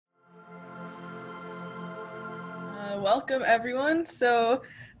Welcome everyone. So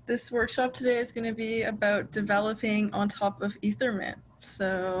this workshop today is going to be about developing on top of Ethermint.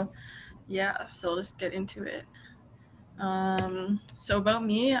 So yeah, so let's get into it. So about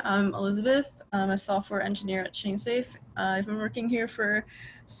me, I'm Elizabeth. I'm a software engineer at ChainSafe. I've been working here for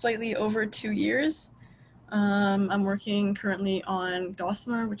slightly over 2 years. I'm working currently on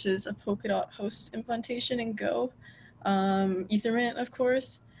Gossamer, which is a Polkadot host implementation in Go, Ethermint, of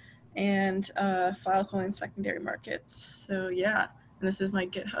course, and Filecoin secondary markets. So yeah, and this is my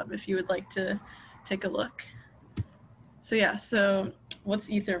GitHub if you would like to take a look. So yeah, so what's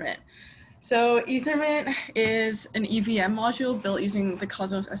Ethermint? So Ethermint is an EVM module built using the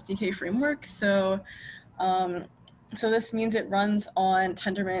Cosmos SDK framework. So this means it runs on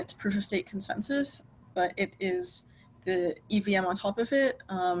Tendermint proof of stake consensus, but it is the EVM on top of it.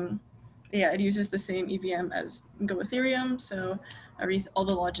 Yeah, it uses the same EVM as Go Ethereum, so all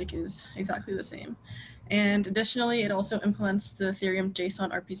the logic is exactly the same. And additionally, it also implements the Ethereum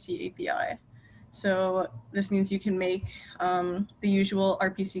JSON RPC API. So this means you can make the usual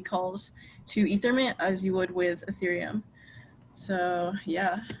RPC calls to Ethermint as you would with Ethereum. So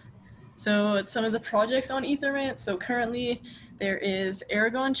yeah. So some of the projects on Ethermint. So currently there is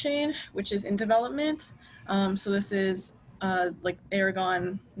Aragon chain, which is in development. So this is like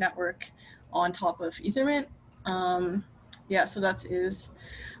Aragon network on top of Ethermint. Yeah, so that is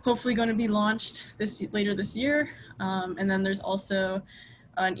hopefully going to be launched later this year. And then there's also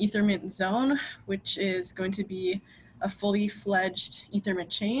an Ethermint zone, which is going to be a fully fledged Ethermint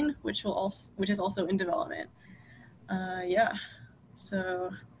chain, which is also in development. Yeah,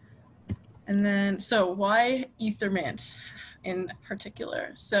 so. And then, so why Ethermint in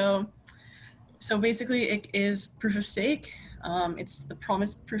particular? So basically it is proof of stake. It's the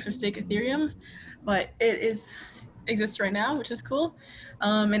promised proof of stake Ethereum, but it exists right now, which is cool.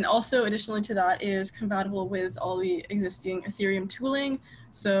 And also additionally to that, it is compatible with all the existing Ethereum tooling.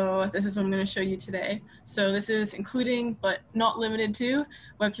 So this is what I'm going to show you today. So this is including, but not limited to,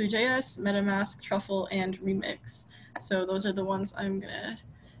 Web3.js, MetaMask, Truffle, and Remix. So those are the ones I'm going to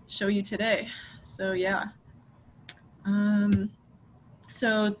show you today. So yeah.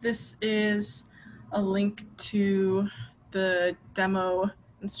 So this is a link to the demo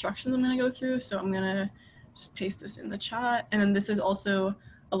instructions I'm going to go through. So I'm going to just paste this in the chat. And then this is also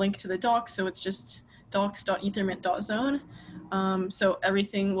a link to the docs. So it's just docs.ethermint.zone. So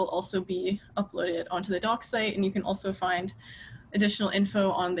everything will also be uploaded onto the docs site. And you can also find additional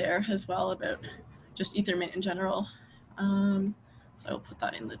info on there as well about just Ethermint in general. So I'll put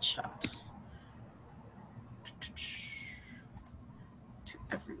that in the chat to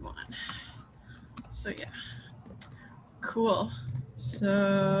everyone. So yeah, cool.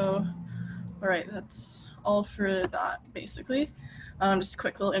 So, all right, that's all for that basically. Just a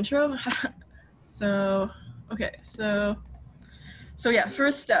quick little intro. So, okay, so yeah,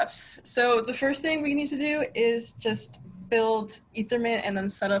 first steps. So the first thing we need to do is just build Ethermint and then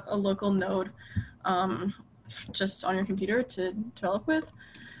set up a local node just on your computer to develop with.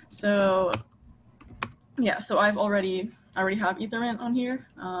 So yeah, so I already have Ethermint on here.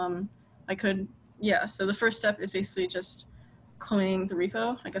 So the first step is basically just cloning the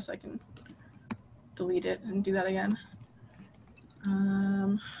repo. I guess I can delete it and do that again.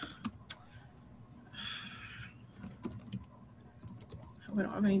 We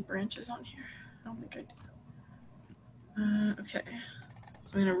don't have any branches on here. I don't think I do. Okay,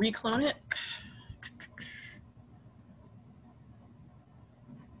 so I'm gonna reclone it.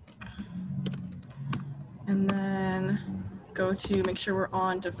 And then go to make sure we're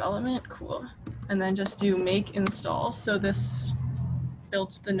on development, cool. And then just do make install. So this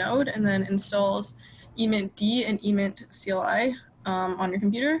builds the node and then installs emintd and emint CLI on your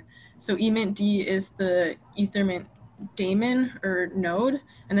computer. So emintd is the Ethermint daemon or node,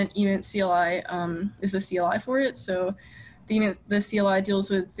 and then emint CLI is the CLI for it. So the CLI deals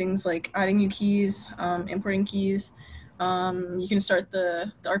with things like adding new keys, importing keys. You can start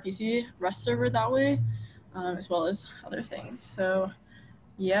the RPC REST server that way, as well as other things. So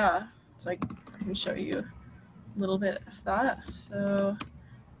yeah, so I can show you a little bit of that. So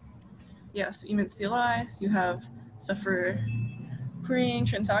yeah, so emint CLI, so you have stuff for querying,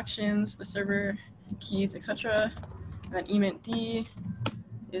 transactions, the server keys, etc. And then emintd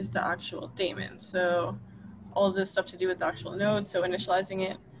is the actual daemon. So all of this stuff to do with the actual node, so initializing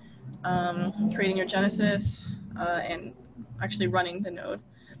it, creating your genesis, and actually running the node.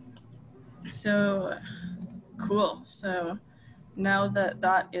 So cool. So now that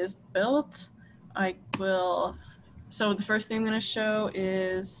that is built, so the first thing I'm going to show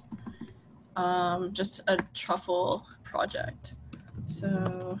is just a Truffle project.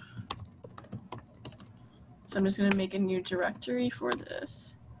 So So I'm just going to make a new directory for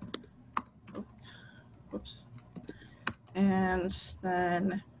this. Whoops. And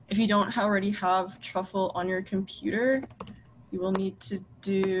then if you don't already have Truffle on your computer, you will need to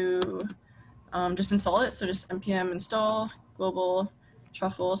do, just install it. So just npm install global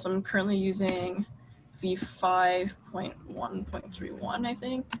Truffle. So I'm currently using v5.1.31, I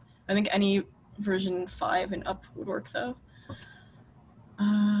think. I think any version 5 and up would work though.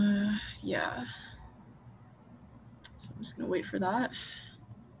 Yeah. So I'm just gonna wait for that.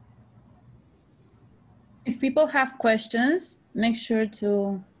 If people have questions, make sure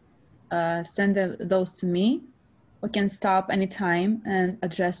to send those to me. We can stop anytime and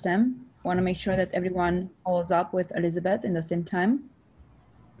address them. Want to make sure that everyone follows up with Elizabeth in the same time.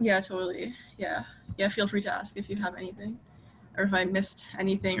 Yeah, totally. Yeah. Yeah, feel free to ask if you have anything, or if I missed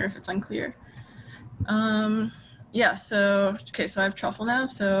anything, or if it's unclear. Yeah, so, okay, so I have Truffle now,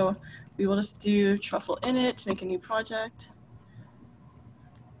 so we will just do Truffle init to make a new project.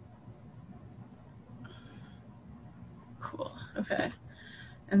 Cool, okay.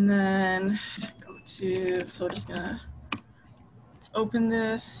 And then go to, so we're just gonna, let's open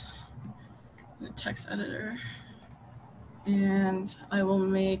this in the text editor. And I will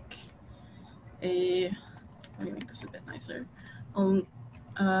make a, let me make this a bit nicer.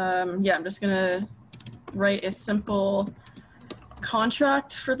 Yeah, I'm just gonna write a simple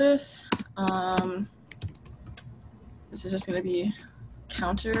contract for this. This is just gonna be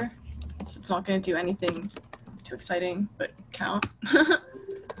counter. So it's not gonna do anything too exciting, but count.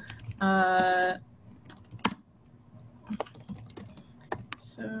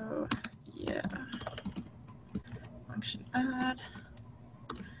 So yeah, function add.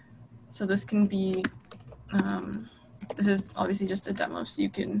 So this can be, this is obviously just a demo, so you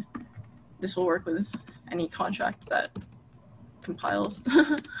can, this will work with any contract that compiles.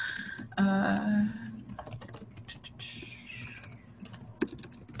 And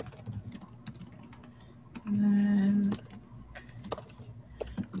then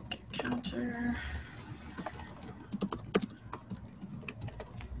counter.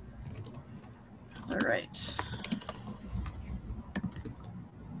 All right.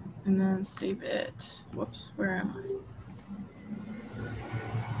 And then save it. Whoops, where am I?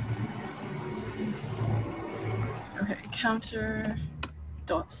 Okay, counter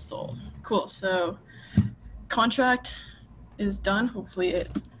dot sol. Cool, so contract is done. Hopefully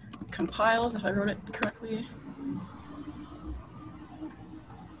it compiles if I wrote it correctly.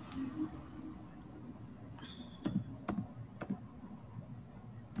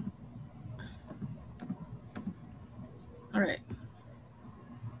 All right,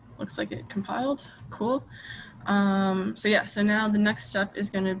 looks like it compiled, cool. So yeah, so now the next step is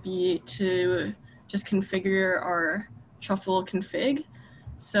gonna be to just configure our Truffle config.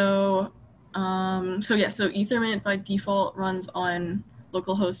 So, so Ethermint by default runs on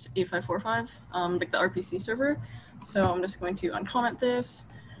localhost 8545, like the RPC server. So I'm just going to uncomment this,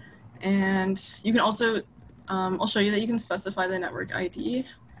 and you can also, I'll show you that you can specify the network ID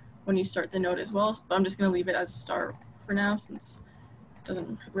when you start the node as well, but I'm just gonna leave it as star for now since it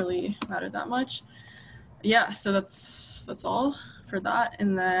doesn't really matter that much. Yeah, so that's all for that,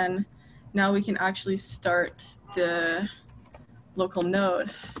 and then now we can actually start the local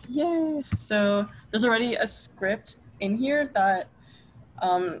node. Yay! So there's already a script in here that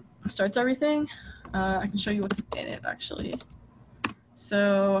starts everything. I can show you what's in it actually.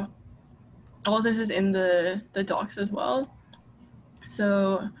 So all of this is in the docs as well.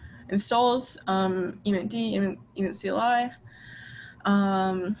 So installs emint emint CLI.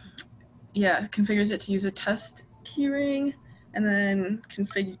 Yeah, configures it to use a test keyring, and then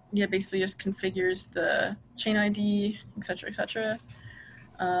basically just configures the chain ID, etc., etc.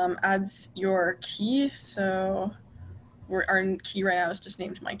 Adds your key, so our key right now is just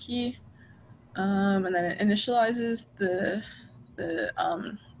named my key, and then it initializes the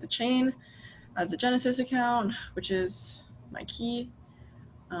chain, adds a Genesis account, which is my key,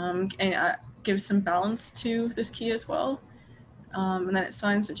 and gives some balance to this key as well, and then it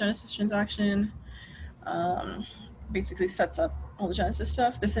signs the Genesis transaction. Basically sets up all the Genesis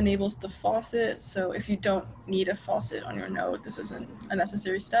stuff. This enables the faucet, so if you don't need a faucet on your node, this isn't a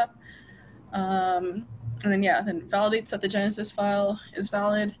necessary step. And then yeah, then validates that the Genesis file is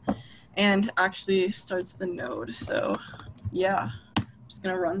valid and actually starts the node. So yeah, I'm just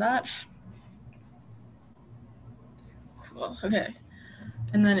gonna run that. Cool, okay.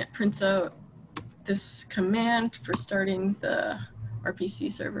 And then it prints out this command for starting the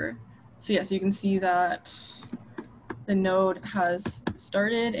RPC server. So yeah, so you can see that the node has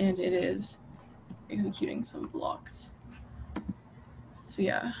started and it is executing some blocks. So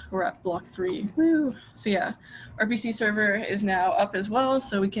yeah, we're at block 3. Woo! So yeah, RPC server is now up as well,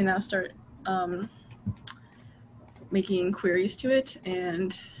 so we can now start making queries to it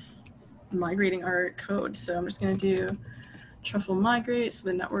and migrating our code. So I'm just going to do truffle migrate. So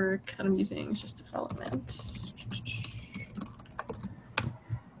the network that I'm using is just development.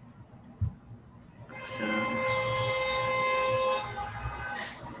 So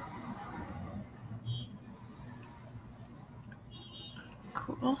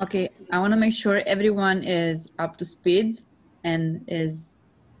cool. Okay, I want to make sure everyone is up to speed and is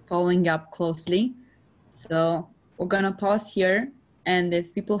following up closely. So we're going to pause here, and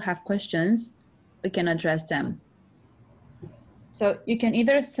if people have questions, we can address them. So you can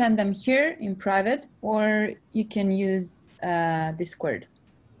either send them here in private, or you can use Discord.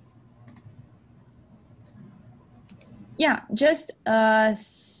 Yeah, just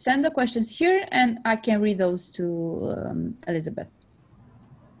send the questions here, and I can read those to Elizabeth.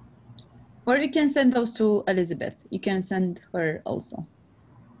 Or you can send those to Elizabeth. You can send her also.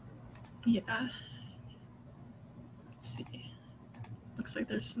 Yeah. Let's see. Looks like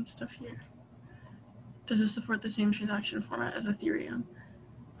there's some stuff here. Does it support the same transaction format as Ethereum?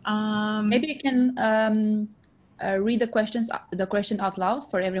 Maybe you can read the question out loud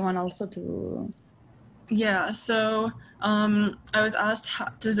for everyone also to. Yeah, so I was asked,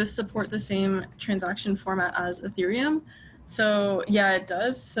 does this support the same transaction format as Ethereum? So yeah, it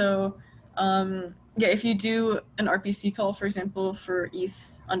does. So yeah, if you do an RPC call, for example, for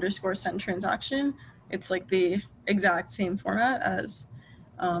ETH_send transaction, it's like the exact same format as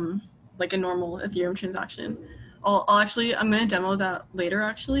like a normal Ethereum transaction. I'm going to demo that later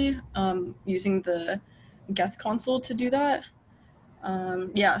actually, using the Geth console to do that.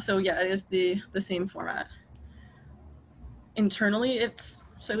 Yeah, so yeah, it is the same format. Internally, it's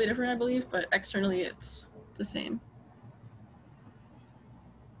slightly different, I believe, but externally, it's the same.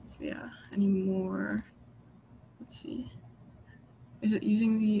 So yeah, any more? Let's see. Is it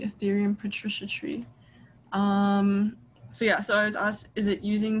using the Ethereum Patricia tree? So yeah, so I was asked, is it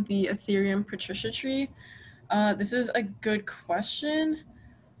using the Ethereum Patricia tree? This is a good question.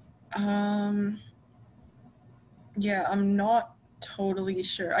 Yeah, I'm not totally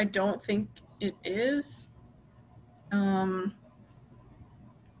sure. I don't think it is. Yeah,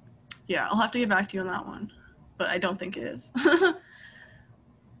 I'll have to get back to you on that one, but I don't think it is.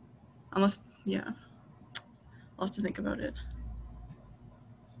 Unless, yeah, I'll have to think about it.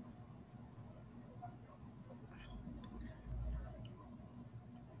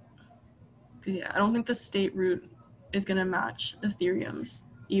 Yeah, I don't think the state root is going to match Ethereum's,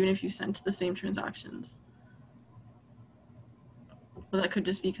 even if you sent the same transactions. But that could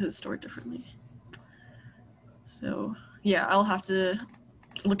just be because it's stored differently. So yeah, I'll have to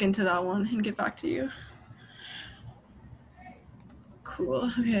look into that one and get back to you.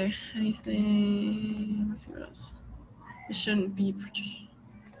 Cool. Okay. Anything? Let's see what else. It shouldn't be.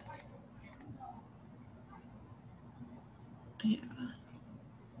 Yeah.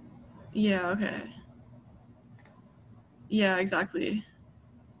 Yeah. Okay. Yeah. Exactly.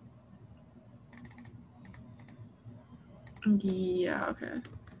 Yeah. Okay.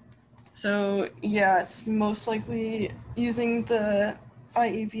 So yeah, it's most likely using the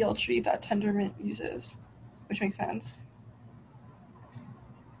IAVL tree that Tendermint uses, which makes sense.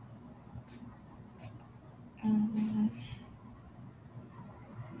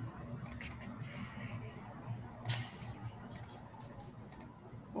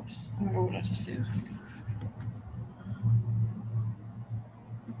 Whoops, I don't know what I just did.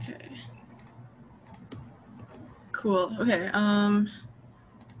 Okay. Cool. Okay.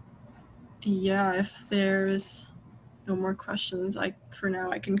 Yeah, if there's no more questions, for now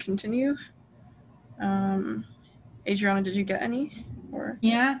I can continue. Adriana, did you get any? Or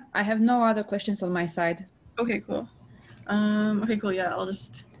Yeah, I have no other questions on my side. okay, cool. Okay, cool. Yeah, I'll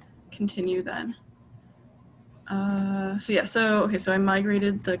just continue then. So yeah, so I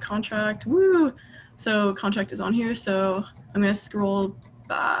migrated the contract. Woo! So contract is on here. So I'm gonna scroll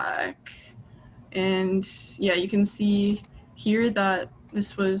back, and yeah, you can see here that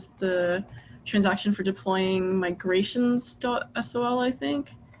this was the transaction for deploying migrations.sol, I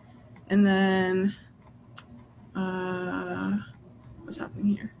think, and then what's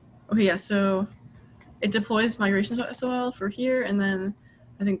happening here? Okay, yeah, so it deploys migrations.sol for here, and then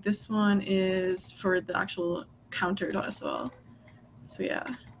I think this one is for the actual counter.sol. So yeah,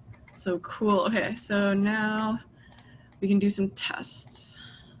 so cool. Okay, so now we can do some tests.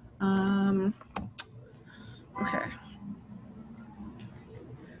 Okay.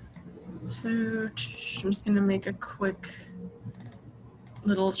 So I'm just gonna make a quick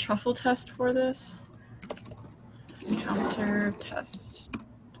little truffle test for this. counter test.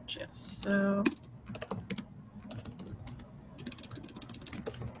 So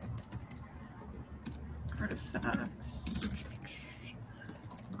artifacts,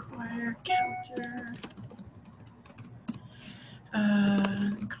 acquire counter,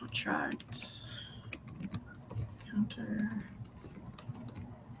 contract, counter,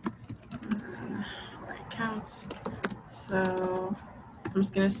 my accounts. So I'm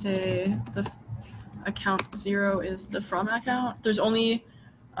just gonna say the account 0 is the from account. There's only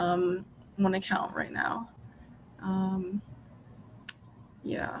one account right now.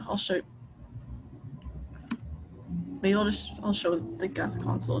 Yeah, I'll show. Maybe I'll show the Geth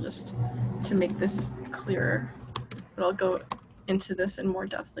console just to make this clearer. But I'll go into this in more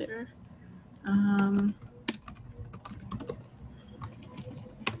depth later. Oh,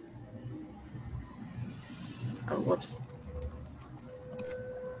 whoops.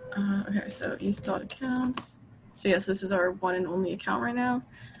 Okay, so eth.accounts. So yes, this is our one and only account right now.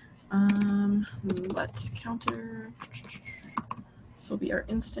 Let's counter. This will be our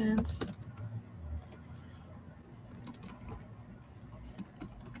instance.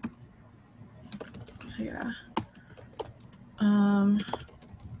 So yeah. I'm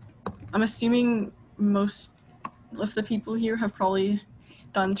assuming most of the people here have probably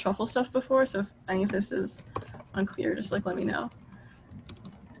done truffle stuff before, so if any of this is unclear, just like let me know.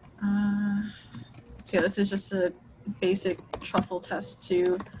 So yeah, this is just a basic truffle test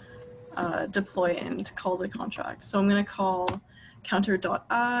to deploy and call the contract. So I'm going to call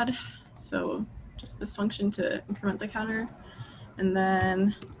counter.add, so just this function to increment the counter, and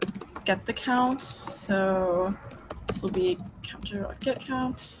then get the count. So this will be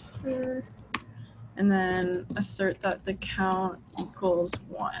counter.getCount, and then assert that the count equals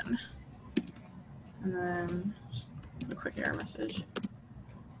 1. And then just a quick error message.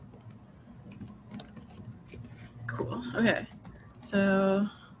 Cool. Okay. So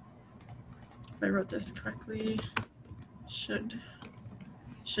if I wrote this correctly, should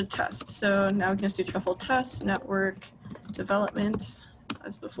test. So now we can just do truffle test, network development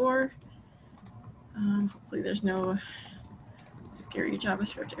as before. Hopefully there's no scary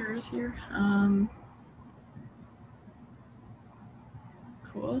JavaScript errors here.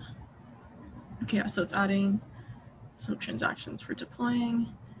 Cool. Okay, yeah, so it's adding some transactions for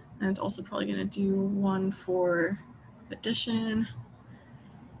deploying, and it's also probably going to do one for addition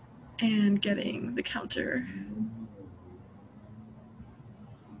and getting the counter.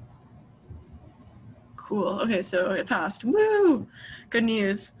 Cool. Okay, so it passed. Woo! Good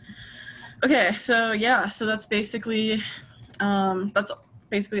news. Okay, so yeah, so that's basically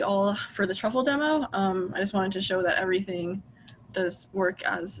all for the truffle demo. I just wanted to show that everything does work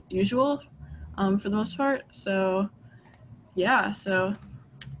as usual for the most part. So yeah, so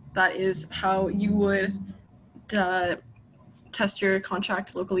that is how you would test your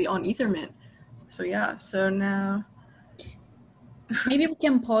contract locally on Ethermint. So yeah, so now. Maybe we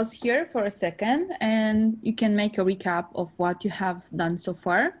can pause here for a second and you can make a recap of what you have done so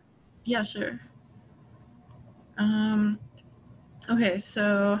far. Yeah, sure. Okay,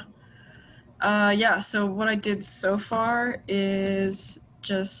 so yeah, so what I did so far is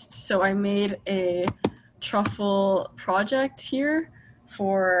so I made a truffle project here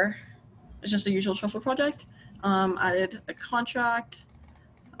it's just a usual truffle project. Added a contract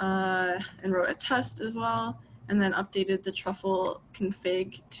and wrote a test as well, and then updated the truffle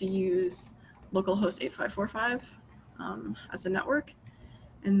config to use localhost 8545 as a network.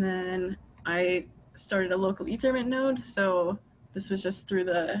 And then I started a local Ethermint node. So this was just through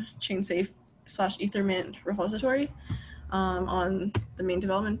the chainsafe/Ethermint repository on the main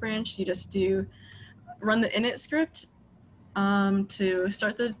development branch. You just run the init script to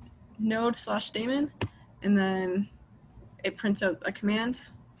start the node/daemon, and then it prints out a command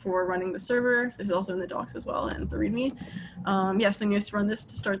for running the server. This is also in the docs as well and the README. Yes, and you just run this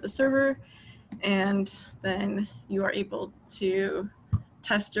to start the server, and then you are able to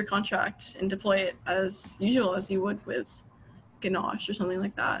test your contract and deploy it as usual as you would with Ganache or something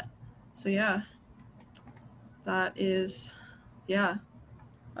like that. So yeah,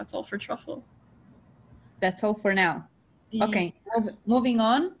 that's all for truffle. That's all for now. Okay, moving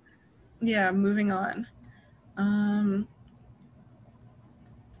on. Yeah, moving on.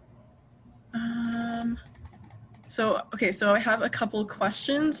 So I have a couple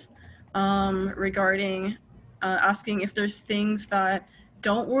questions regarding asking if there's things that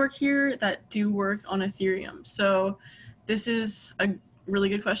don't work here that do work on Ethereum. So this is a really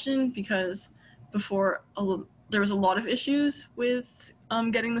good question because before there was a lot of issues with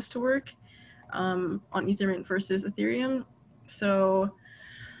getting this to work on Ethermint versus Ethereum. So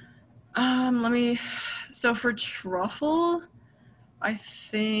So for truffle, I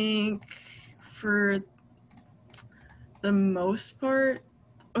think for the most part,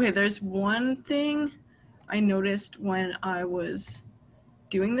 okay, there's one thing I noticed when I was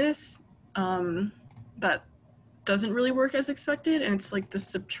doing this that doesn't really work as expected, and it's like the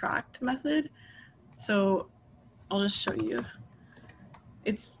subtract method. So I'll just show you.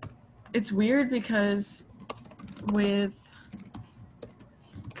 It's weird because with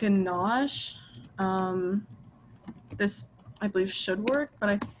Ganache, this I believe should work, but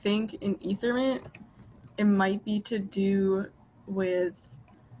I think in Ethermint it might be to do with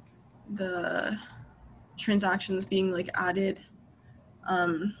the transactions being like added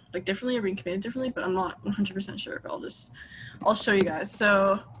like differently or being committed differently, but I'm not 100% sure, but I'll show you guys.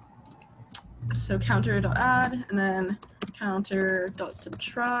 So counter.add and then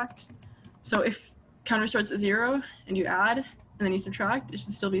counter.subtract. So if counter starts at 0 and you add and then you subtract, it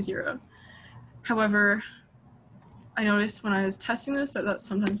should still be 0. However, I noticed when I was testing this that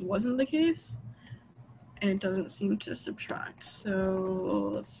sometimes wasn't the case, and it doesn't seem to subtract.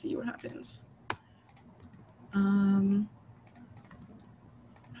 So let's see what happens.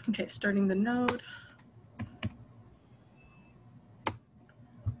 Okay, starting the node.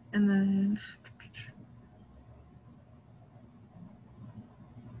 And then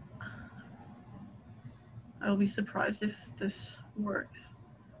I'll be surprised if this works.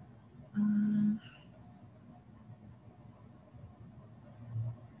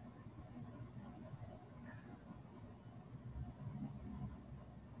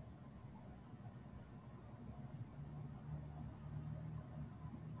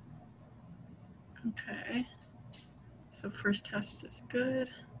 Okay, so first test is good.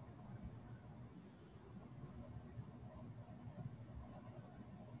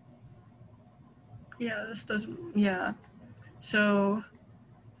 Yeah, this doesn't, yeah. So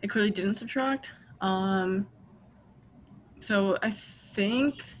it clearly didn't subtract. So I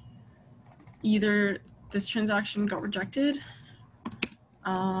think either this transaction got rejected.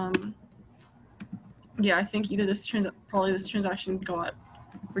 Yeah, I think either probably this transaction got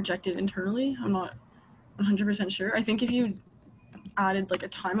rejected internally. I'm not 100% sure. I think if you added like a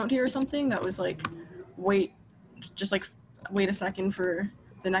timeout here or something that was like, wait a second for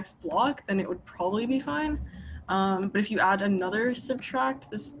the next block, then it would probably be fine. But if you add another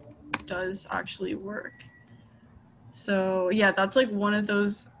subtract, this does actually work. So yeah, that's like one of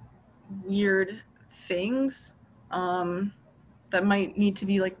those weird things that might need to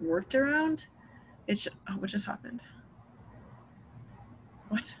be like worked around. What just happened?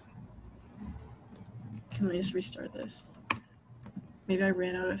 What? Can we just restart this? Maybe I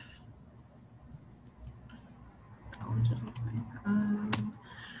ran out of balance or something.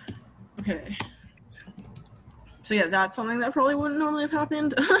 Okay. So yeah, that's something that probably wouldn't normally have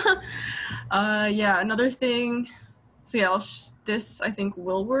happened. Yeah, another thing. So yeah, this I think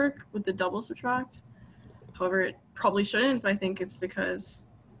will work with the double subtract. However, it probably shouldn't, but I think it's because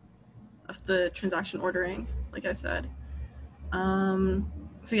of the transaction ordering, like I said.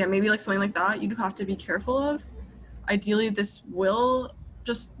 So yeah, maybe like something like that you'd have to be careful of. Ideally, this will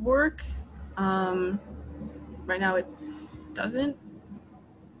just work. Right now it doesn't,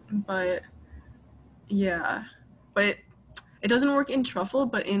 but yeah, but it doesn't work in Truffle,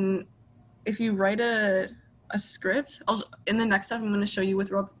 but if you write a script, in the next step I'm going to show you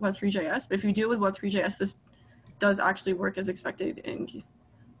with Web3.js, but if you do it with Web3.js, this does actually work as expected, and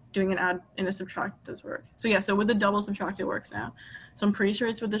doing an add and a subtract does work. So yeah, so with the double subtract it works now. So I'm pretty sure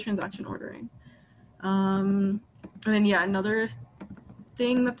it's with the transaction ordering. And then yeah, another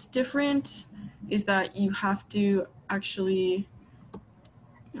thing that's different is that you have to actually,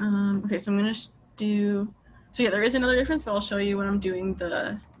 okay, so I'm going to do, so yeah, there is another difference, but I'll show you when I'm doing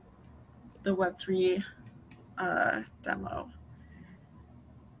the Web3 demo.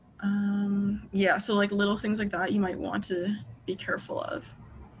 Yeah, so like little things like that you might want to be careful of.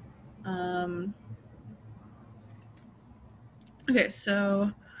 Okay,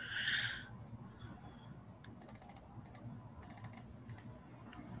 so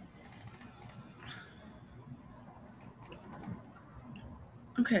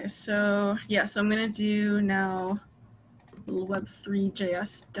yeah, so I'm gonna do now a little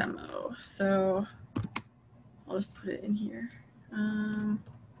Web3.js demo. So I'll just put it in here. I'll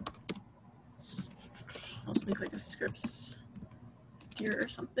just make like a scripts here or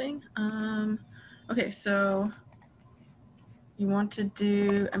something. Okay, so you want to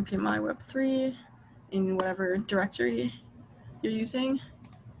do npmi web3 in whatever directory you're using,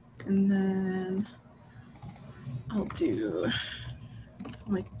 and then I'll do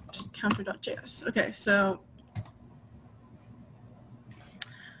like just counter.js. Okay, so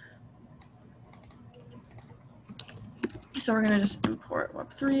So we're going to just import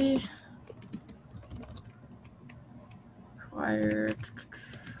Web3, required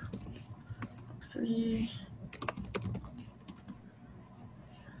Web3.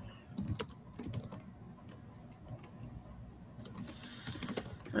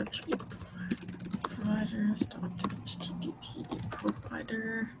 Web3 providers.http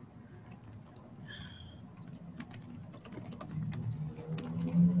provider.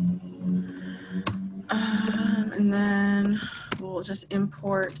 And then we'll just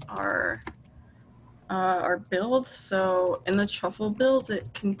import our build. So in the truffle builds,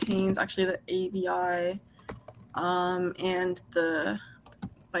 it contains actually the ABI and the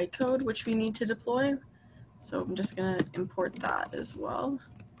bytecode which we need to deploy. So I'm just gonna import that as well.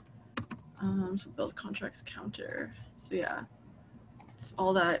 So build contracts counter. So yeah, it's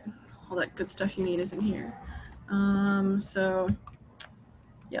all that good stuff you need is in here. So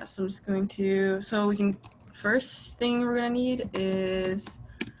yeah, so I'm just going to, so we can, first thing we're gonna need is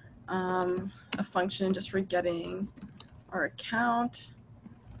a function just for getting our account.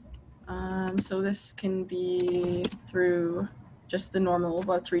 So this can be through just the normal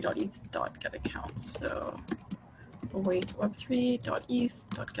web3.eth.get accounts. So await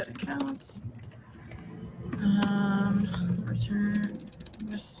web3.eth.get accounts. Return,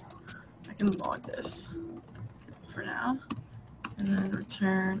 I can log this for now, and then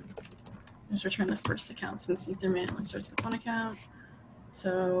just return the first account since Ethermint only starts with one account.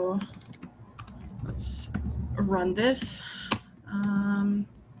 So let's run this.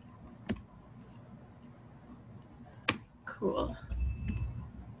 Cool.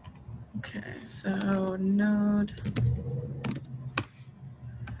 Okay, so node.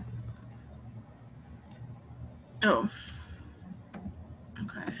 Oh,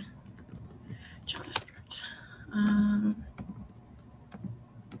 okay. JavaScript. I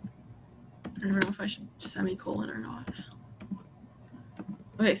don't know if I should semicolon or not.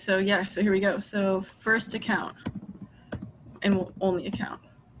 Okay, so yeah, so here we go. So first account and only account.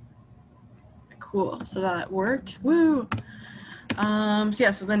 Cool, so that worked. Woo! So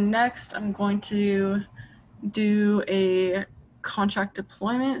yeah, so then next I'm going to do a contract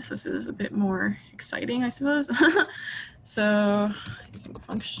deployment. So this is a bit more exciting, I suppose. So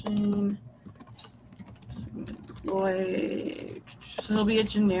function deploy. So it'll be a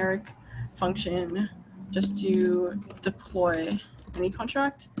generic function just to deploy any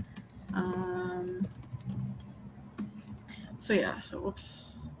contract. So yeah, so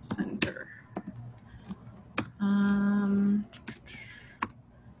whoops, sender.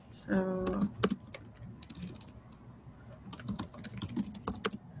 So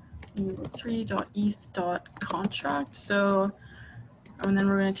u3.eth.contract. So, and then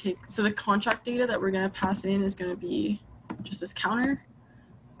we're going to take, so the contract data that we're going to pass in is going to be just this counter.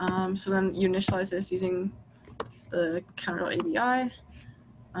 So then you initialize this using the counter.abi.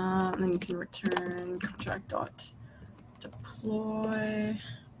 And then you can return contract.deploy.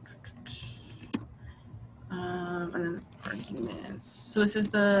 And then arguments. So this is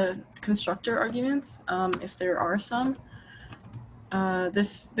the constructor arguments, if there are some.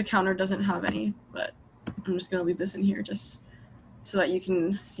 The counter doesn't have any, but I'm just gonna leave this in here just so that you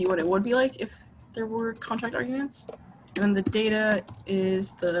can see what it would be like if there were contract arguments. And then the data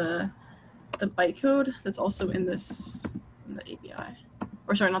is the bytecode that's also in the ABI,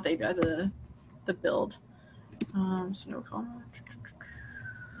 or sorry, not the ABI, the build. So no comma.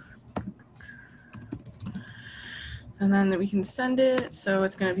 And then we can send it. So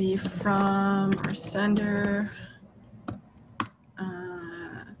it's going to be from our sender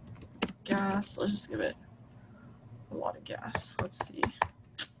gas. Let's just give it a lot of gas. Let's see.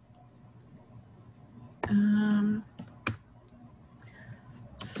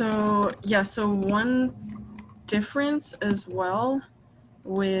 So yeah, so one difference as well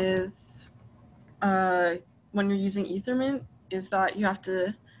with when you're using Ethermint is that you have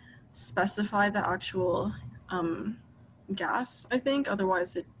to specify the actual gas, I think,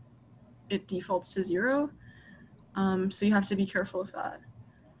 otherwise it defaults to 0. So you have to be careful of that.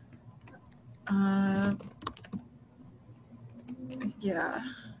 Yeah.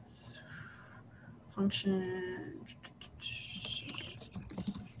 Function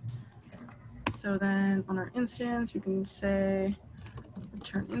instance. So then on our instance, we can say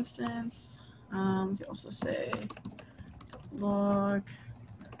return instance. We can also say log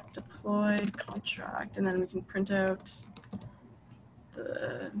deployed contract, and then we can print out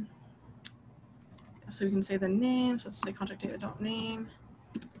the, so we can say the name, so let's say contract data.name,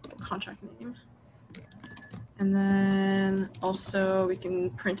 contract name. And then also we can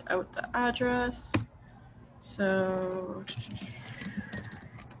print out the address. So,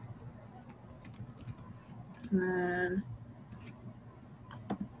 and then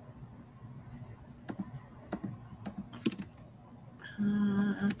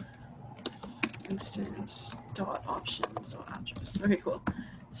instance dot options dot address. Okay, cool.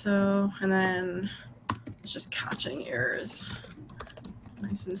 So, and then it's just catching errors,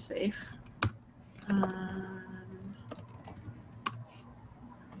 nice and safe.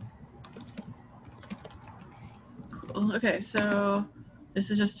 Cool. Okay, so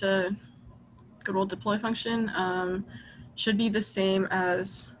this is just a good old deploy function. Should be the same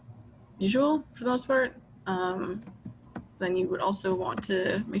as usual for the most part. Then you would also want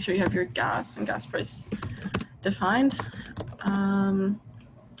to make sure you have your gas and gas price defined.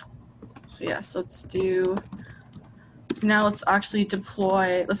 So yes, let's do. Now let's actually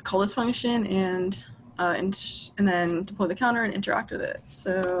deploy. Let's call this function and then deploy the counter and interact with it.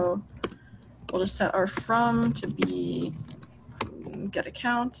 So we'll just set our from to be get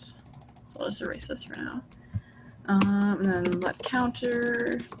account. So I'll just erase this for now. And then let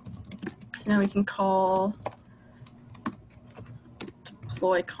counter. So now we can call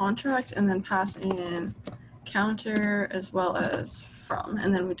deploy contract and then pass in counter as well as from,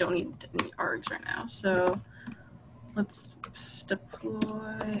 and then we don't need any args right now. So let's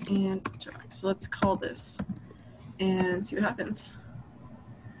deploy and interact. So let's call this and see what happens.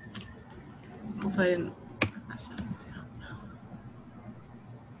 Hopefully I didn't mess up.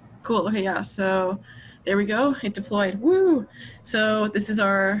 Cool, okay, yeah, so there we go, it deployed, woo! So this is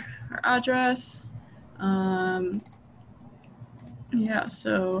our address. Yeah,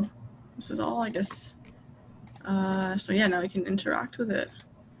 so this is all, I guess. So yeah, now we can interact with it.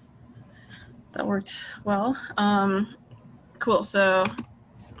 That worked well. Cool, so,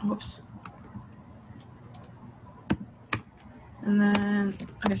 whoops. And then,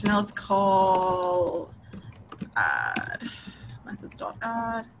 okay, so now let's call add,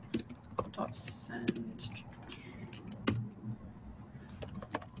 methods.add, .send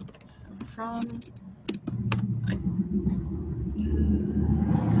from,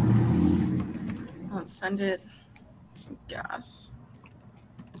 let's send it some gas.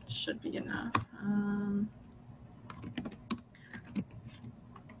 Should be enough.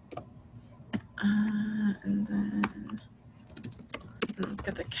 And then let's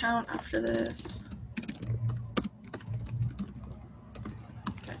get the count after this.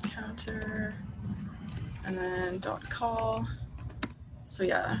 Get counter, and then dot call. So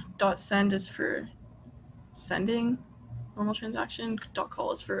yeah, dot send is for sending normal transaction. Dot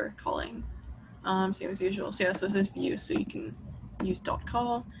call is for calling. Same as usual. So yeah, so this is view, so you can use dot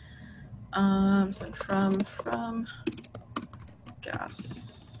call. Send from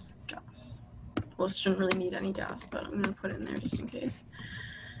gas. Well, this shouldn't really need any gas, but I'm gonna put it in there just in case.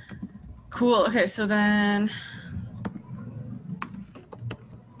 Cool, okay, so then,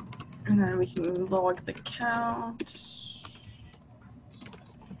 and then we can log the count.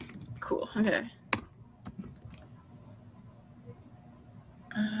 Cool, okay.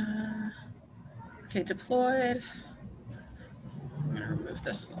 Okay, deployed. I'm gonna remove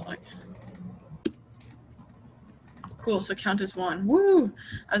this log. Cool, so count is 1. Woo!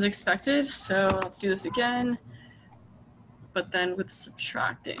 As expected. So let's do this again, but then with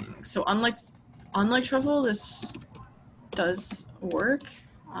subtracting. So unlike Truffle, this does work.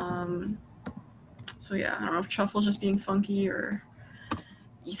 So yeah, I don't know if Truffle's just being funky or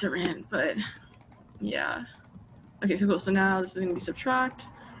Ethermint, but yeah. Okay, so cool. So now this is gonna be subtract,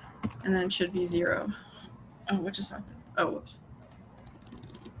 and then it should be 0. Oh, what just happened? Oh, whoops.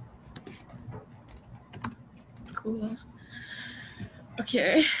 Cool.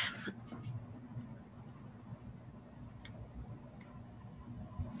 Okay.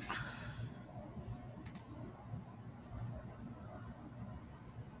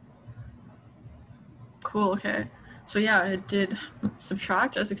 Cool, okay. So yeah, it did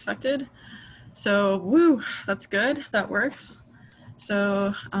subtract as expected. So woo, that's good, that works.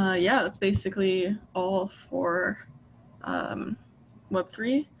 So yeah, that's basically all for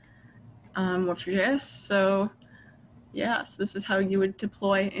Web3, Web3.js. So yeah, so this is how you would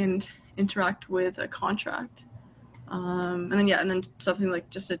deploy and interact with a contract. And then yeah, and then something like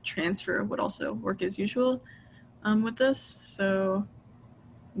just a transfer would also work as usual with this. So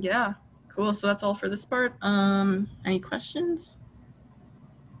yeah, cool. So that's all for this part. Any questions?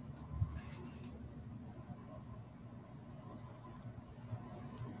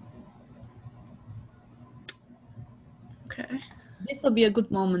 Okay. This will be a good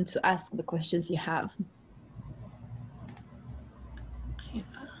moment to ask the questions you have. Yeah.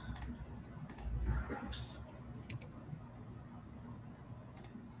 Oops.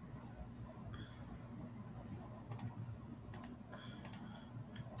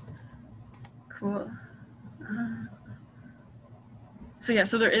 Cool. So yeah,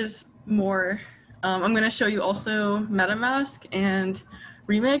 so there is more. I'm going to show you also MetaMask and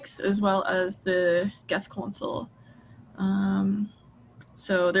Remix as well as the Geth console.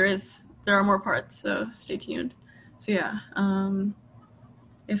 So there are more parts, so stay tuned. So yeah,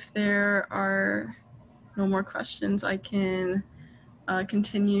 if there are no more questions, I can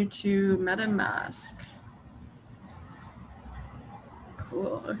continue to MetaMask.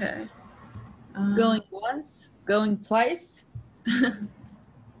 Cool, okay. Going once, going twice.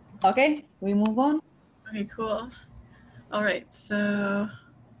 Okay, we move on. Okay, cool. All right, so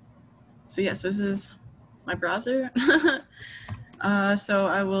yes, this is my browser. So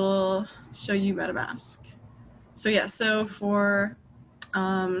I will show you MetaMask. So yeah, so so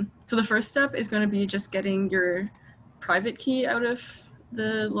the first step is going to be just getting your private key out of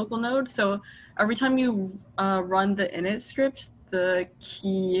the local node. So every time you run the init script, the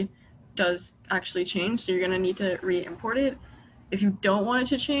key does actually change. So you're going to need to re-import it. If you don't want it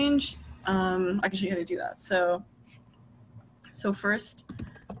to change, I can show you how to do that. So first,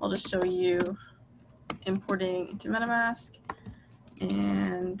 I'll just show you importing into MetaMask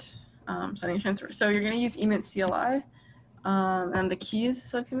and setting a transfer. So you're going to use emint CLI and the keys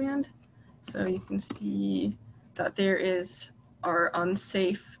subcommand. So you can see that there is our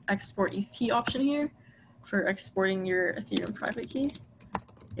unsafe export ETH key option here for exporting your Ethereum private key.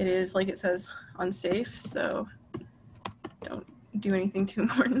 It is, like it says, unsafe, so don't do anything too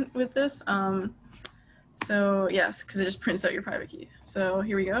important with this. So yes, because it just prints out your private key. So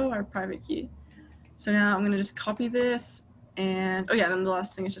here we go, our private key. So now I'm going to just copy this, and oh yeah, then the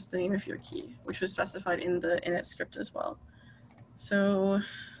last thing is just the name of your key, which was specified in the init script as well. So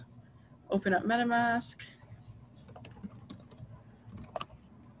open up MetaMask,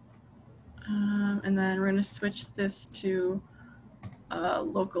 and then we're going to switch this to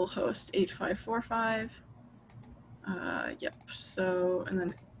localhost 8545. Yep. So and then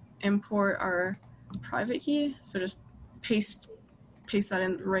import our private key. So just paste that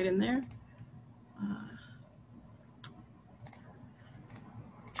in right in there.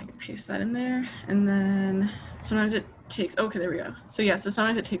 Okay, paste that in there, and then sometimes it takes. Okay, there we go. So yeah, so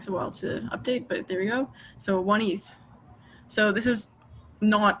sometimes it takes a while to update, but there we go. So 1 ETH. So this is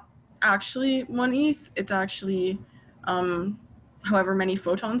not actually 1 ETH. It's actually however many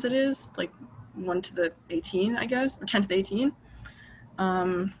photons it is, like 1 to the 18, I guess, or 10 to the 18.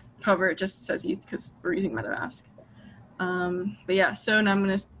 However, it just says ETH because we're using MetaMask. But yeah, so now I'm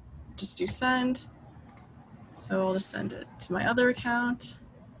going to just do send. So I'll just send it to my other account.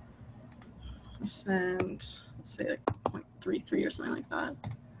 I'll send, let's say like 0.33 or something like that.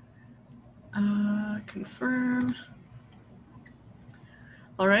 Confirm.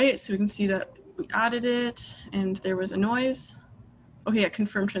 All right, so we can see that we added it and there was a noise. Okay, yeah,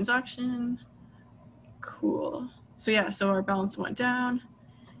 confirm transaction. Cool. So yeah, so our balance went down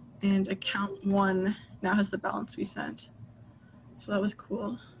and account 1 now has the balance we sent. So that was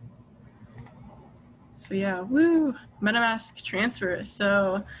cool. So yeah, woo, MetaMask transfer.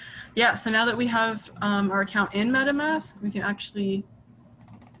 So yeah, so now that we have our account in MetaMask, we can actually,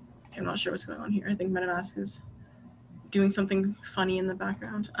 I'm not sure what's going on here. I think MetaMask is doing something funny in the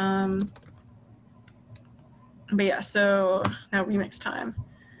background. But yeah, so now remix time.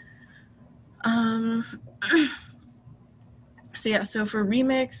 So yeah, so for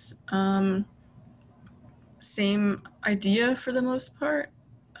remix, same idea for the most part.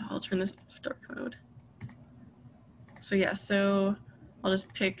 I'll turn this off dark mode. So yeah, so I'll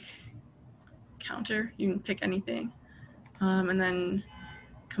just pick counter. You can pick anything. And then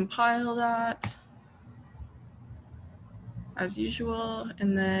compile that as usual.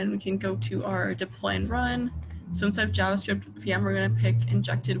 And then we can go to our deploy and run. So instead of JavaScript VM, we're going to pick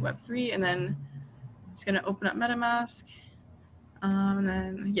injected Web3, and then it's going to open up MetaMask. And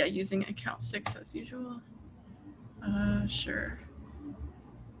then, yeah, using account 6 as usual. Sure.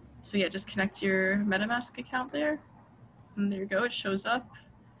 So yeah, just connect your MetaMask account there. And there you go, it shows up.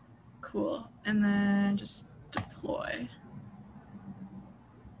 Cool. And then just deploy.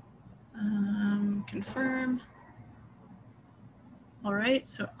 Confirm. All right,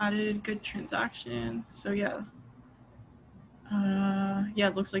 so added good transaction. So yeah. Yeah,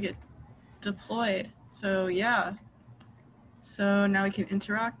 it looks like it deployed. So yeah. So now we can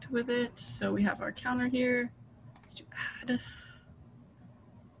interact with it. So we have our counter here. Let's do add.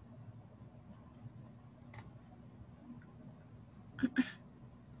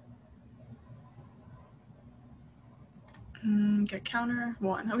 Get counter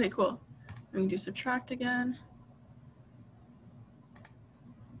 1. Okay, cool. We can do subtract again.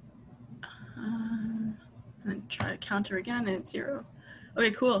 And then try counter again, and it's 0. Okay,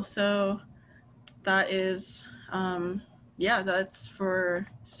 cool. So that is, yeah, that's for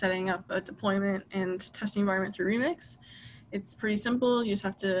setting up a deployment and testing environment through Remix. It's pretty simple. You just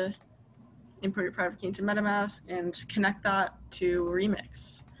have to import your private key into MetaMask and connect that to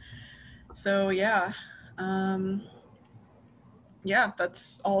Remix. So yeah, yeah,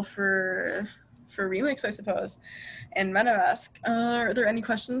 that's all for Remix, I suppose, and MetaMask. Are there any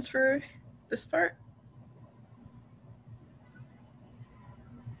questions for this part?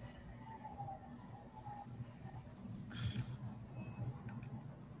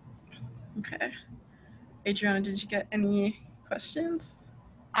 Okay. Adriana, did you get any questions?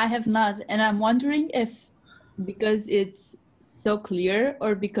 I have not, and I'm wondering if because it's so clear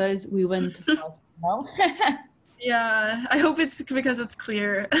or because we went too fast. No? Yeah, I hope it's because it's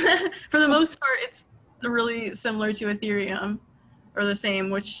clear. For the most part, it's really similar to Ethereum, or the same,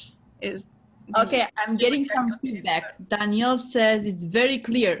 which is the Okay, I'm just like getting some calculating feedback. Danielle says it's very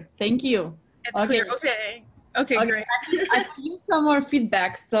clear. Thank you. it's Okay. clear. Okay. Okay, Okay, great. I can use some more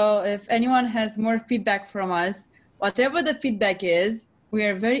feedback. So if anyone has more feedback from us, whatever the feedback is, we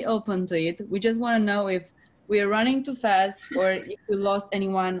are very open to it. We just want to know if we are running too fast or if we lost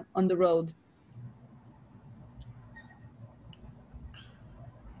anyone on the road.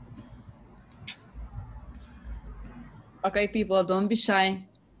 Okay, people, don't be shy.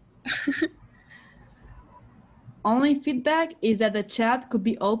 Only feedback is that the chat could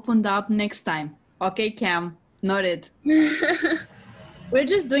be opened up next time. Okay, Cam, noted. We're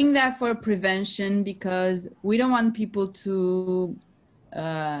just doing that for prevention because we don't want people to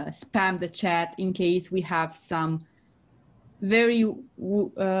spam the chat in case we have some very,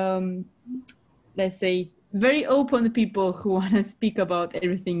 let's say, very open people who want to speak about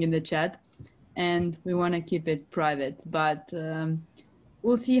everything in the chat, and we want to keep it private. But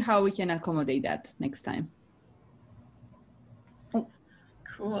we'll see how we can accommodate that next time. Oh,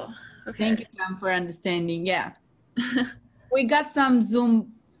 Cool. Okay. thank you, Cam, for understanding. Yeah. We got some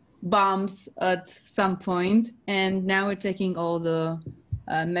Zoom bumps at some point, and now we're taking all the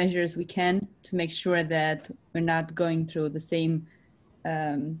measures we can to make sure that we're not going through the same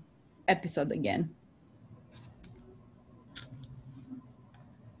episode again.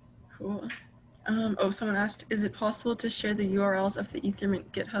 Cool. Oh, someone asked, is it possible to share the URLs of the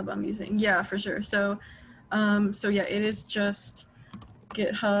Ethermint GitHub I'm using? Yeah, for sure. So yeah, it is just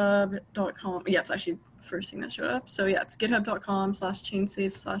github.com. Yeah, it's actually the first thing that showed up. So yeah, it's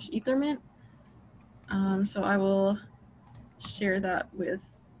github.com/chainsafe/Ethermint. So I will share that with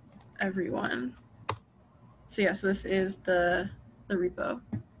everyone. So yeah, so this is the repo.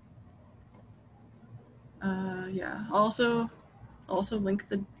 Yeah, I'll also link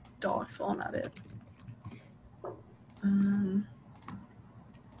the docs while I'm at it.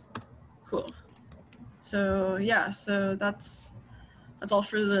 Cool. So yeah, so that's all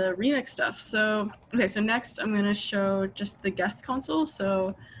for the Remix stuff. So okay, so next I'm gonna show just the Geth console.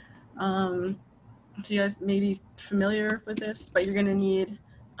 So so you guys may be familiar with this, but you're gonna need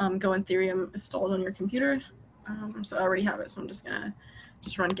Go Ethereum installed on your computer. So I already have it, so I'm just gonna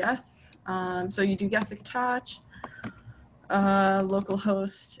run Geth. So you do Geth attach,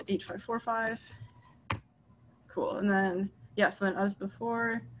 localhost 8545. Cool, and then yeah, so then as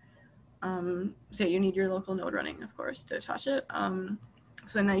before, so yeah, you need your local node running, of course, to attach it.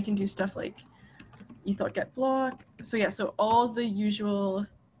 So now you can do stuff like get block. So yeah, so all the usual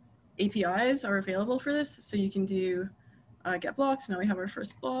APIs are available for this. So you can do get blocks. Now we have our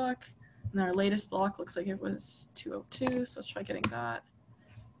first block, and our latest block looks like it was 202. So let's try getting that.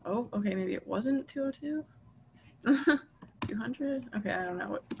 Oh, okay, maybe it wasn't 202. 200. Okay, I don't know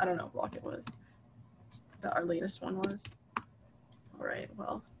what block it was. That our latest one was. All right,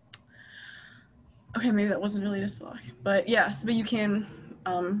 well. Okay, maybe that wasn't your latest block, but yeah. So but you can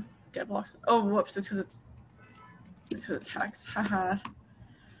get blocks. Oh, whoops! It's because it's hex. Haha.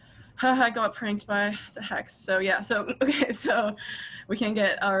 I got pranked by the hex. So yeah, so okay, so we can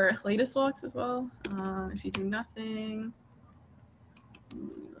get our latest blocks as well. If you do nothing,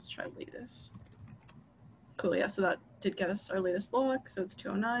 let's try latest. Cool, yeah, so that did get us our latest block, so it's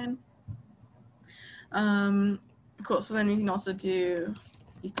 209. Cool, so then we can also do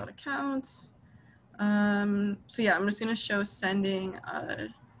ethot accounts. So yeah, I'm just gonna show sending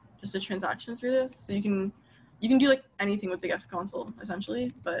just a transaction through this. So you can do like anything with the Geth console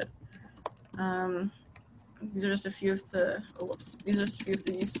essentially, but these are just a few of the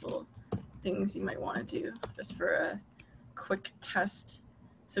useful things you might want to do just for a quick test.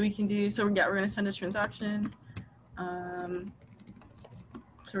 So we can do, so yeah, we're gonna send a transaction. So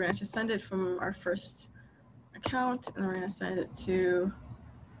we're gonna just send it from our first account, and we're gonna send it to,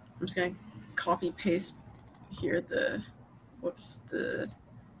 I'm just gonna copy paste here the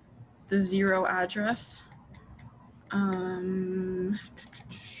 0 address.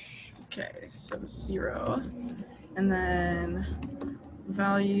 Okay, so 0, And then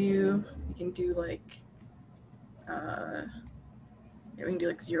value, we can do like, yeah, we can do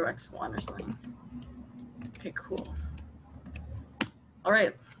like 0x1 or something. Okay, cool. All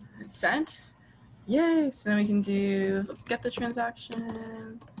right, it's sent. Yay, so then we can do, let's get the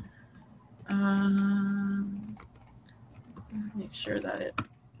transaction. Make sure that it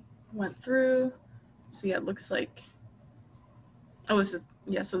went through. So yeah, it looks like, oh, this is,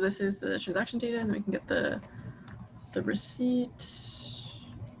 yeah, so this is the transaction data, and then we can get the receipt.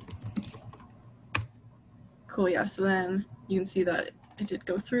 Cool, yeah, so then you can see that it did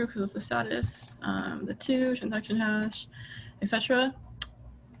go through because of the status, the to, transaction hash, etc.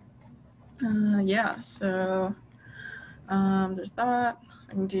 Yeah, so there's that.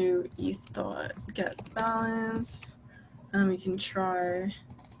 I can do eth.getBalance, and then we can try,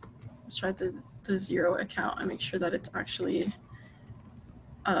 let's try the 0 account and make sure that it's actually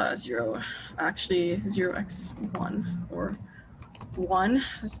 0x1 or 1,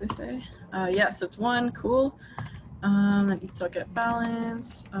 as they say. Yeah, so it's 1, cool. Then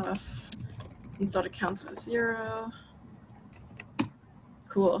eth.getBalance, eth.accounts at 0.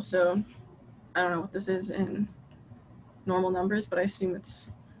 Cool, so I don't know what this is in normal numbers, but I assume it's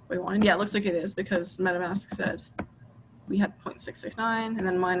what we wanted. Yeah, it looks like it is because MetaMask said we had 0.669 and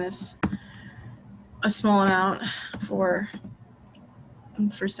then minus a small amount for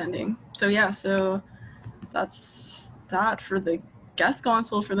sending. So yeah, so that's that for the Geth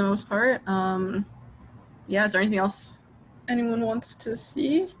console for the most part. Yeah, is there anything else anyone wants to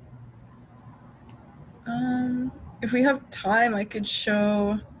see? If we have time, I could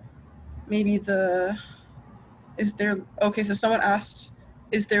show maybe the, is there, okay, so someone asked,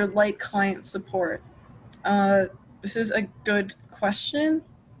 is there light client support? This is a good question.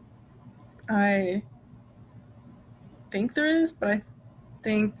 I think there is, but I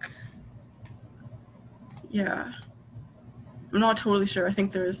think, yeah, I'm not totally sure. I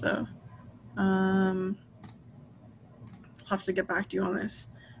think there is though. I'll have to get back to you on this.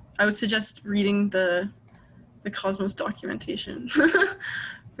 I would suggest reading the Cosmos documentation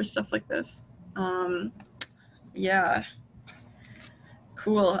for stuff like this. Yeah,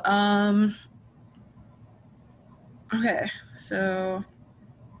 cool. Okay, so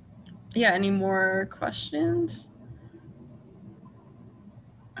yeah, any more questions?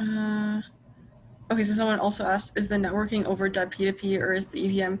 Okay, so someone also asked, is the networking over P2P or is the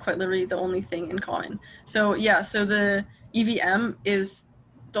EVM quite literally the only thing in common? So yeah, so the EVM is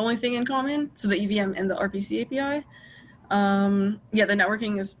the only thing in common, so the EVM and the RPC API. Yeah, the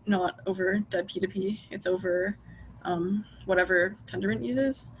networking is not over P2P, it's over whatever Tendermint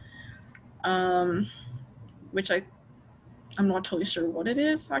uses, which I'm not totally sure what it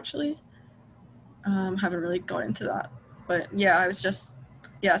is actually. Haven't really got into that, but yeah, I was just,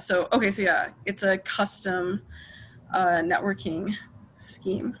 yeah, so okay, so yeah, it's a custom networking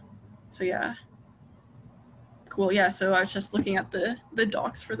scheme. So yeah, cool. Yeah, so I was just looking at the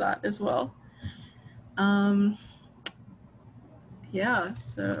docs for that as well. Yeah,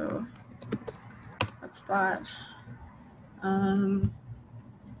 so that's that.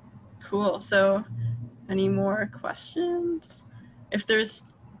 Cool. So any more questions? If there's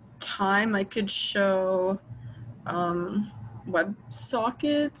time, I could show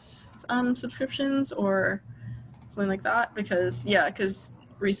WebSockets subscriptions or something like that, because yeah, because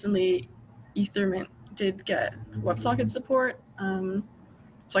recently Ethermint did get WebSocket support, so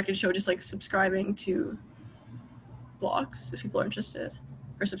I could show just like subscribing to blocks if people are interested,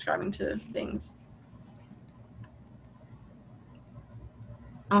 or subscribing to things.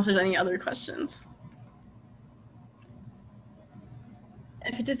 Unless there's any other questions.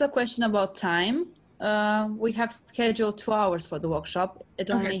 If it is a question about time, we have scheduled 2 hours for the workshop.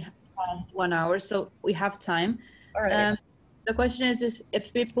 It only has 1 hour, so we have time. All right. The question is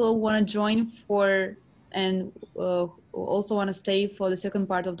if people want to join for and also want to stay for the second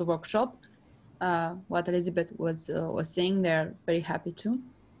part of the workshop, what Elizabeth was saying, they're very happy to.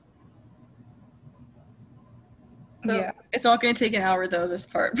 So, yeah, it's not going to take an hour though, this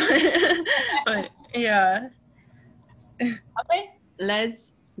part, but yeah. Okay,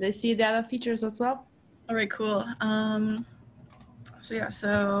 let's see the other features as well. All right, cool. So yeah,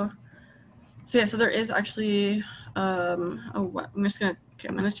 so there is actually I'm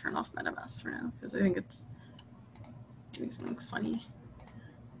gonna turn off MetaMask for now because I think it's doing something funny.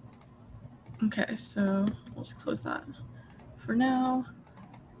 Okay, so we'll just close that for now.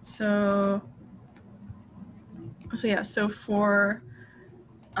 So yeah, so for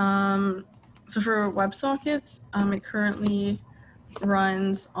WebSockets, it currently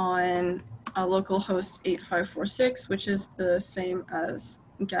runs on localhost 8546, which is the same as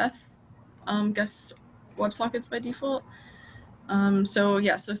Geth's WebSockets by default. So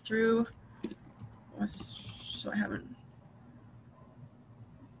yeah, so through, so I haven't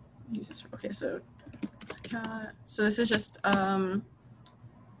used this. Okay, so this is just a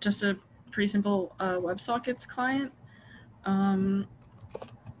pretty simple WebSockets client.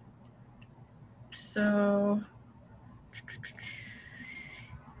 So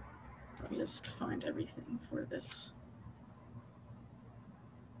let me just find everything for this.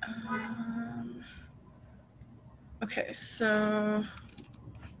 Okay, so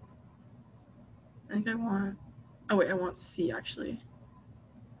I think I want, oh wait, I want C actually.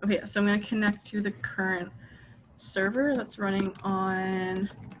 Okay, so I'm gonna connect to the current server that's running on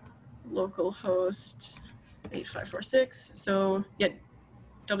localhost 8546. So yeah,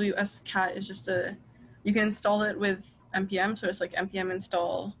 WSCat is just you can install it with npm, so it's like npm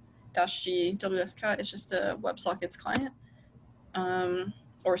install -g WSCat. It's just a WebSockets client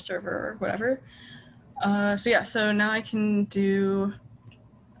or server or whatever. So yeah, so now I can do,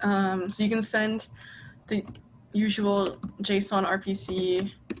 so you can send the usual JSON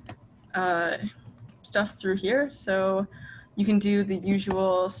RPC stuff through here. So you can do the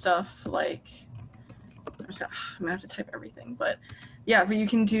usual stuff like, I'm gonna have to type everything, but yeah, but you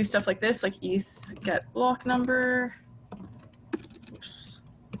can do stuff like this, like eth get block number. Oops.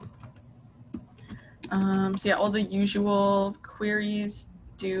 So yeah, all the usual queries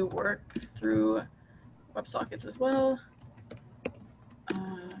do work through WebSockets as well.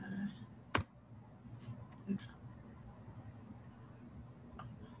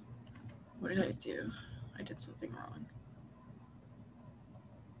 What did I do? I did something wrong.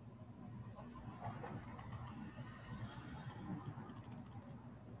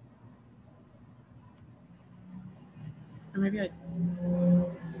 Or maybe okay,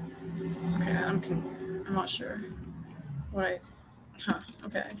 I'm not sure what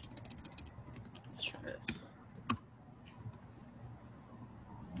okay. Let's try this.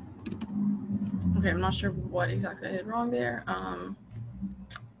 Okay, I'm not sure what exactly I did wrong there.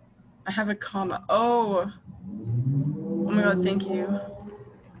 I have a comma. Oh my god, thank you.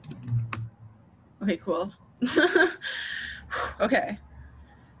 Okay, cool. Okay,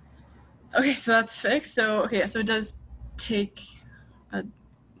 so that's fixed. So okay, so it does take a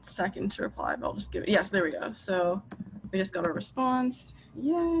second to reply, but I'll just give it, yes, there we go. So we just got a response.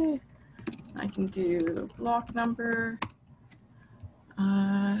 Yay. I can do block number.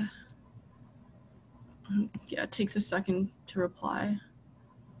 Yeah, it takes a second to reply.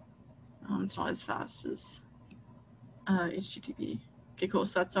 It's not as fast as HTTP. Okay, cool.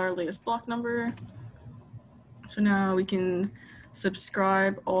 So that's our latest block number. So now we can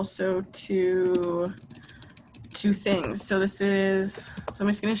subscribe also to two things. So this is, so I'm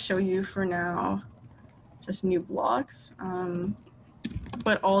just going to show you for now just new blocks.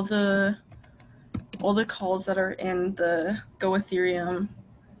 But all the calls that are in the Go Ethereum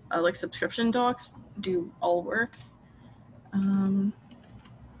like subscription docs do all work.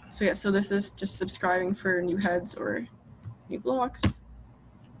 So yeah, so this is just subscribing for new heads or new blocks.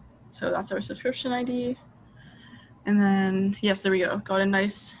 So that's our subscription ID. And then, yes, there we go. Got a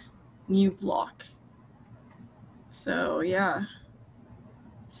nice new block. So yeah,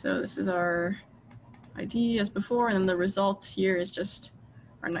 so this is our ID as before, and then the result here is just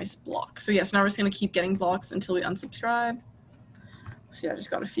our nice block. So yes, now we're just gonna keep getting blocks until we unsubscribe. So yeah, I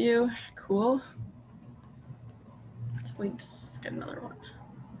just got a few, cool. Let's wait, let's get another one.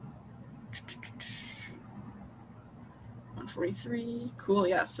 143, cool,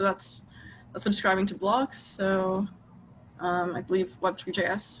 yeah, so that's subscribing to blocks. So I believe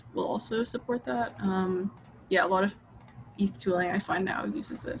Web3.js will also support that. Yeah, a lot of ETH tooling I find now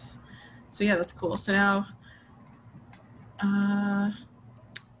uses this. So yeah, that's cool. So now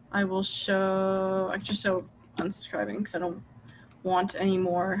I will show, I just show unsubscribing because I don't want any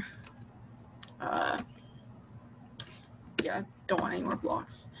more, yeah, don't want any more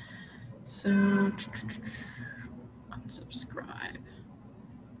blocks. So unsubscribe.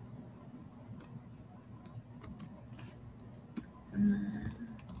 And then,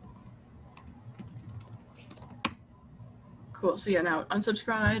 cool, so yeah, now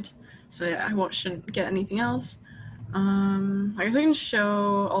unsubscribed. So yeah, I shouldn't get anything else. I guess I can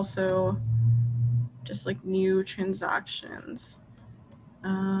show also just like new transactions.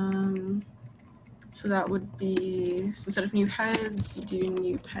 So that would be, so instead of new heads, you do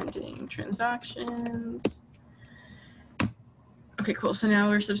new pending transactions. Okay, cool. So now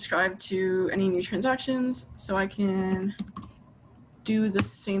we're subscribed to any new transactions. So I can do the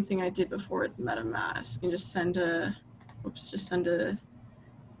same thing I did before with MetaMask and just send a, just send a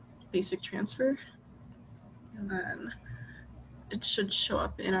basic transfer. And then it should show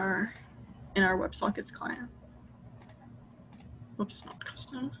up in our in our WebSockets client. Whoops, not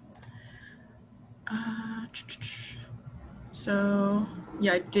custom. So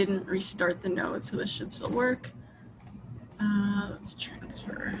yeah, I didn't restart the node, so this should still work. Let's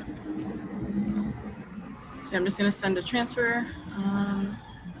transfer. So I'm just gonna send a transfer,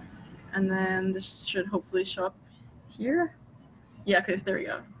 and then this should hopefully show up here. Yeah, because there we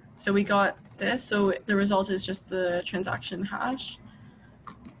go. So we got this. So the result is just the transaction hash.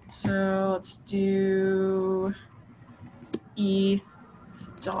 So let's do ETH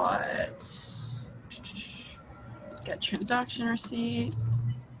dot get transaction receipt.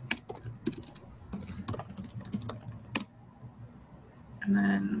 And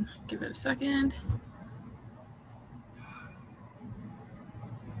then give it a second.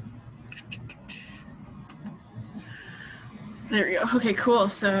 There we go. Okay, cool.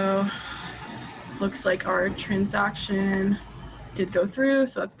 So looks like our transaction did go through,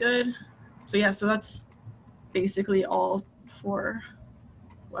 so that's good. So yeah, so that's basically all for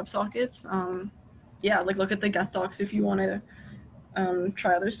WebSockets. Yeah, like look at the Geth docs if you want to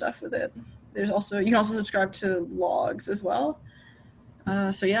try other stuff with it. There's also, you can also subscribe to logs as well.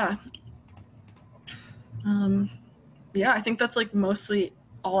 So yeah. Yeah, I think that's like mostly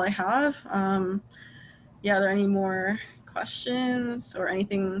all I have. Yeah, are there any more questions or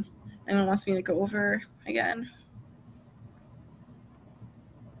anything anyone wants me to go over again?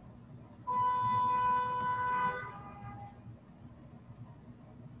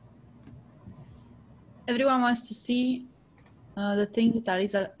 Everyone wants to see the thing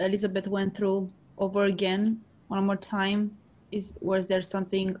that Elizabeth went through over again one more time. Was there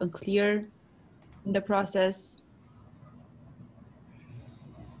something unclear in the process?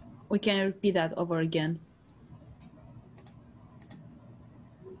 We can repeat that over again.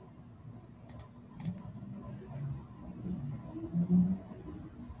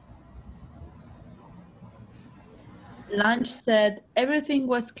 Lunch said everything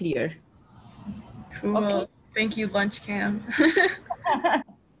was clear. Cool. Okay. Thank you, Lunch Cam.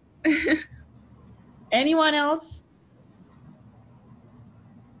 Anyone else?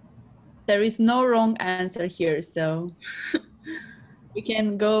 There is no wrong answer here, so we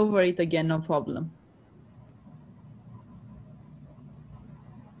can go over it again, no problem.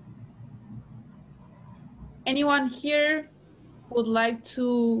 Anyone here would like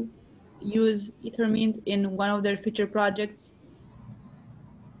to use Ethermint in one of their future projects?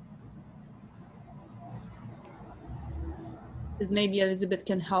 That maybe Elizabeth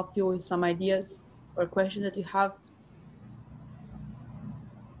can help you with some ideas or questions that you have.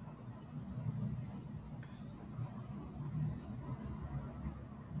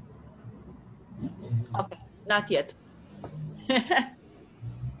 Okay, not yet.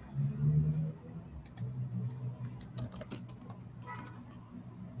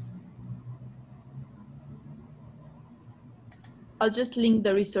 I'll just link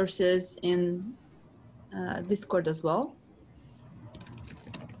the resources in Discord as well.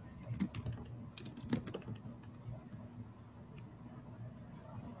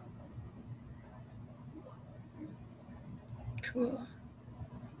 Cool.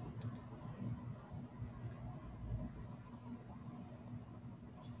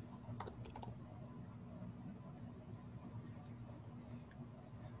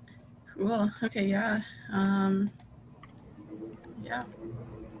 Cool. Okay, yeah. Yeah.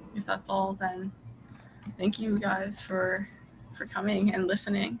 If that's all, then thank you guys for coming and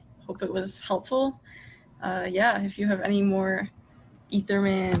listening. Hope it was helpful. Yeah, if you have any more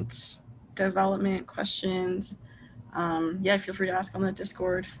Ethermint development questions, yeah, feel free to ask on the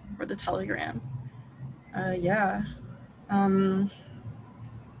Discord or the Telegram. Yeah.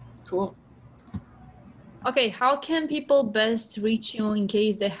 Cool. Okay, how can people best reach you in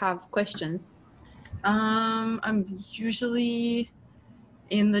case they have questions? I'm usually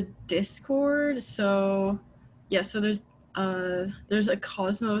in the Discord, so yeah, so there's a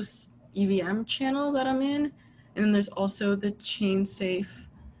Cosmos EVM channel that I'm in, and then there's also the ChainSafe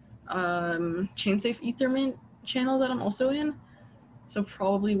Ethermint channel that I'm also in. So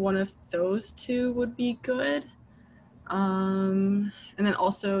probably one of those two would be good. And then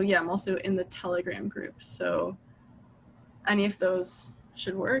also, yeah, I'm also in the Telegram group, so any of those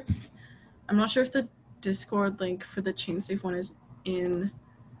should work. I'm not sure if the Discord link for the ChainSafe one is in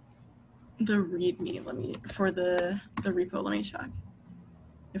the README. For the repo, let me check.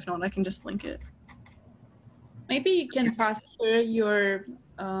 If not, I can just link it. Maybe you can pass here your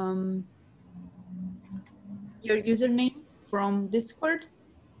username from Discord.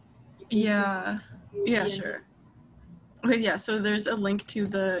 Yeah, sure. Okay, yeah, so there's a link to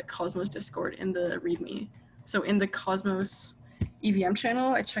the Cosmos Discord in the README. So in the Cosmos EVM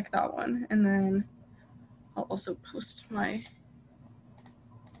channel, I check that one. And then I'll also post my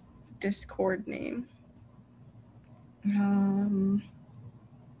Discord name.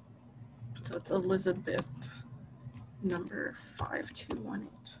 So it's Elizabeth number 5218.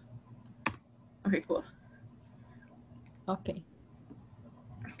 Okay, cool. Okay.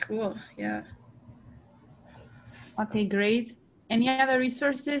 Cool, yeah. Okay, great. Any other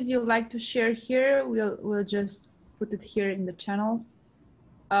resources you'd like to share here? We'll just put it here in the channel.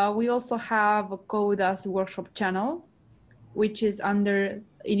 We also have a Code as workshop channel, which is under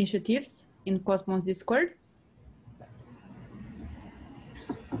initiatives in Cosmos Discord.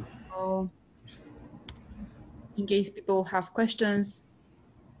 So in case people have questions,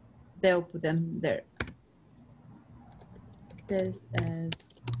 they'll put them there. This is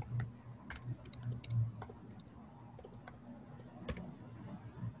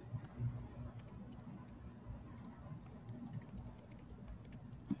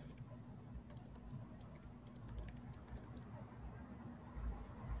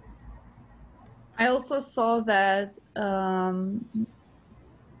I also saw that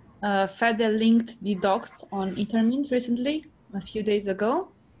Fede linked the docs on Ethermint recently, a few days ago.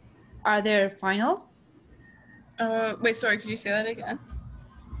 Are they final? Wait, sorry, could you say that again?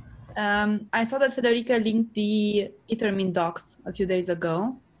 I saw that Federica linked the Ethermint docs a few days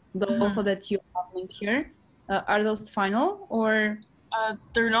ago, also that you have linked here. Are those final or?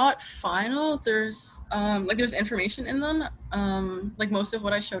 They're not final. There's there's information in them. Like most of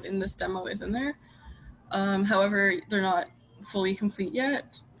what I showed in this demo is in there. However, they're not fully complete yet.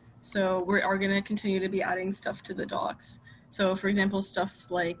 So we are going to continue to be adding stuff to the docs. So for example, stuff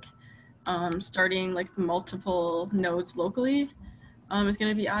like starting like multiple nodes locally is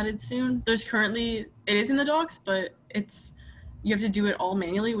going to be added soon. There's currently, it is in the docs, but you have to do it all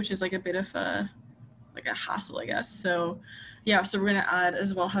manually, which is like a bit of a hassle, I guess. So yeah, so we're going to add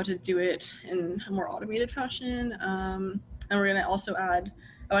as well how to do it in a more automated fashion. And we're going to also add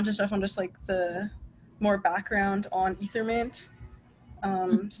a bunch of stuff on just like the more background on Ethermint.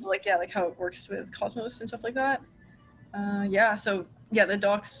 So like, yeah, like how it works with Cosmos and stuff like that. Yeah, so yeah, the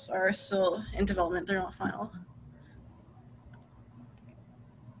docs are still in development. They're not final.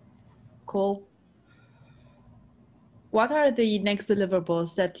 Cool. What are the next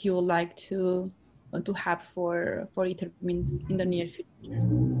deliverables that you would like to have for Ethermint in the near future?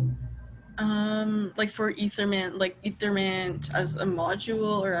 Like for Ethermint, like Ethermint as a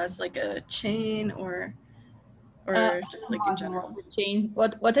module or as like a chain or just like in general. Chain,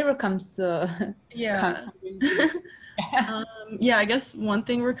 whatever comes. Yeah. Yeah, I guess one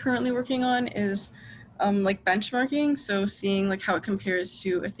thing we're currently working on is like benchmarking. So seeing like how it compares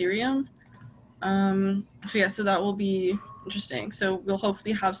to Ethereum. So yeah, so that will be interesting. So we'll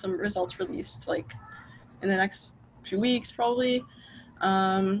hopefully have some results released like in the next few weeks probably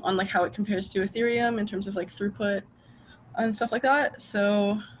on like how it compares to Ethereum in terms of like throughput and stuff like that.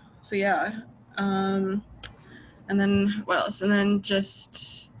 So yeah. And then what else? And then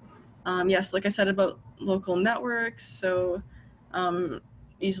just yes, like I said about local networks. So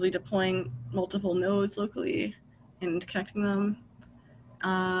easily deploying multiple nodes locally and connecting them.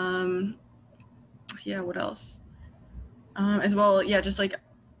 Yeah, what else? As well, yeah, just like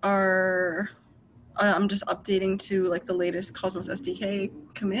I'm just updating to like the latest Cosmos SDK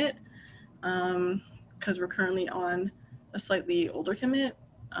commit because we're currently on a slightly older commit.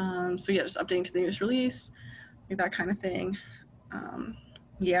 So yeah, just updating to the newest release, like that kind of thing.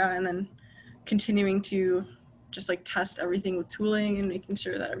 Yeah, and then continuing to just like test everything with tooling and making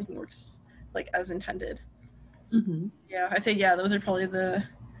sure that everything works like as intended. Mm-hmm. Yeah, I say yeah, those are probably the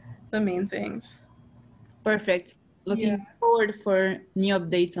main things. Perfect. Looking forward for new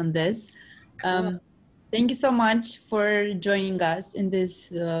updates on this. Cool. Thank you so much for joining us in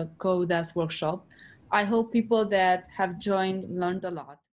this Code as workshop. I hope people that have joined learned a lot.